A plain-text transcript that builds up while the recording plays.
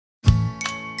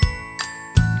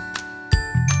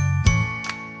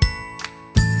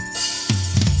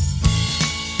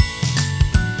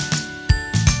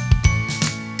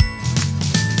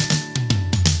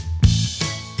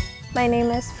My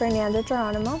name is Fernando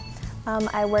Geronimo.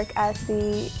 I work as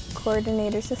the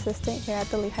coordinator's assistant here at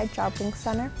the Lehigh Job Link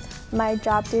Center. My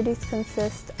job duties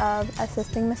consist of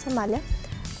assisting Ms. Amalia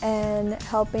and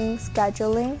helping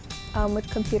scheduling with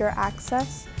computer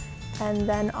access, and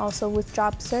then also with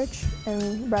job search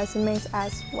and resumes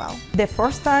as well. The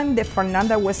first time that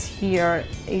Fernanda was here,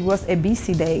 it was a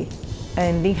busy day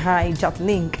in Lehigh Job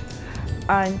Link,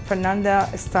 and Fernanda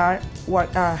started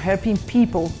helping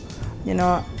people,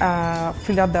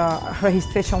 fill out the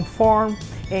registration form,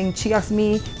 and she asked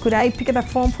me, could I pick up the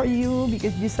phone for you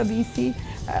because you're so busy?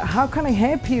 How can I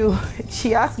help you?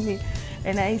 She asked me,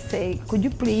 and I say, could you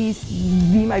please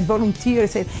be my volunteer? I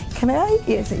said, can I?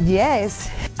 I said, yes.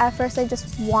 At first I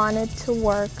just wanted to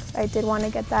work. I did want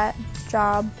to get that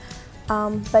job,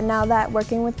 but now that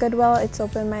working with Goodwill, it's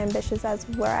opened my ambitions as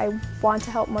where I want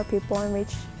to help more people and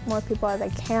reach more people as I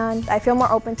can. I feel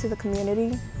more open to the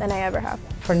community than I ever have.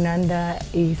 Fernanda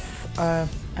is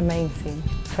amazing.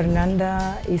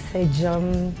 Fernanda is a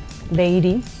young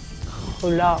lady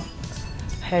who loves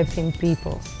helping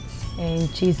people, and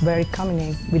she's very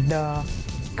committed with the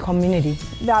community.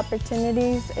 The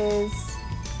opportunities is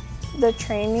the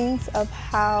trainings of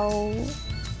how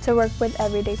to work with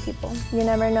everyday people. You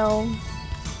never know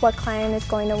what client is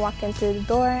going to walk in through the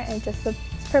door, and just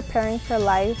preparing for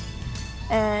life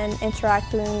and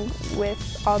interacting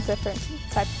with all different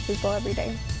types of people every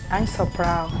day. I'm so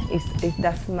proud.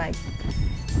 That's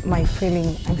my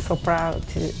feeling. I'm so proud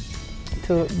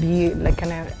to be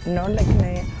not like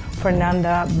a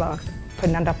Fernanda, but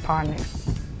Fernanda partner.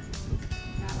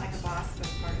 Not like a boss, but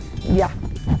a partner. Yeah.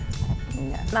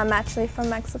 I'm actually from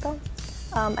Mexico.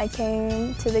 I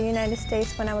came to the United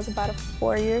States when I was about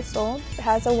 4 years old. It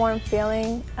has a warm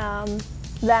feeling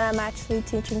that I'm actually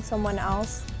teaching someone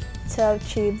else to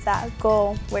achieve that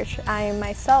goal, which I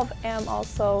myself am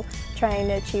also trying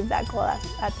to achieve that goal at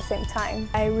the same time.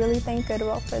 I really thank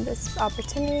Goodwill for this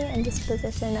opportunity and this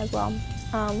position as well,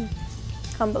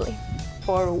 humbly.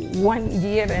 For 1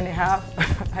 year and a half,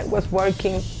 I was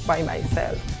working by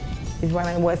myself. It's when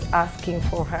I was asking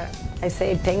for her. I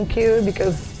say thank you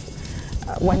because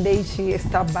one day she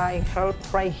stopped by,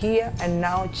 helped right here, and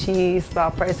now she is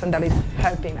the person that is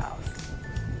helping us.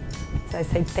 So I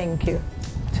say thank you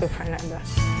to Fernanda.